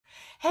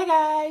Hey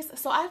guys,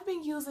 so I've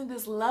been using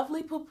this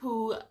Lovely Poo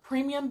Poo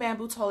premium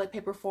bamboo toilet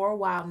paper for a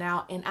while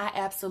now and I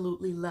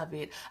absolutely love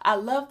it. I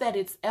love that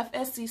it's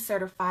FSC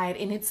certified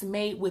and it's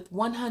made with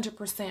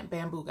 100%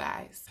 bamboo,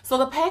 guys. So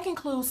the pack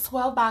includes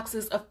 12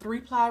 boxes of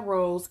 3-ply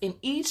rolls and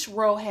each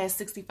roll has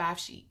 65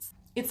 sheets.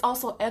 It's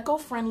also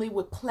eco-friendly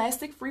with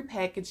plastic-free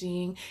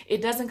packaging.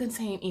 It doesn't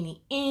contain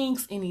any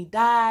inks, any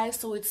dyes,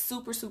 so it's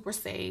super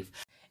safe.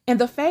 And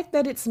the fact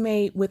that it's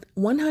made with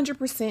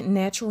 100%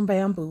 natural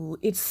bamboo,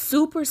 it's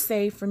super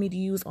safe for me to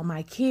use on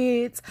my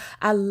kids.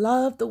 I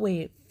love the way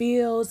it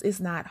feels.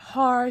 It's not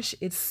harsh.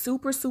 It's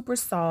super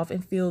soft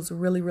and feels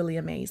really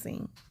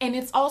amazing. And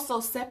it's also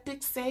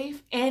septic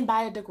safe and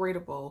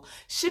biodegradable.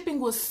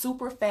 Shipping was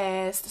super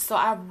fast, so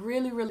I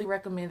really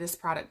recommend this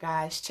product,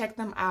 guys. Check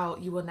them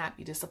out. You will not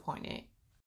be disappointed.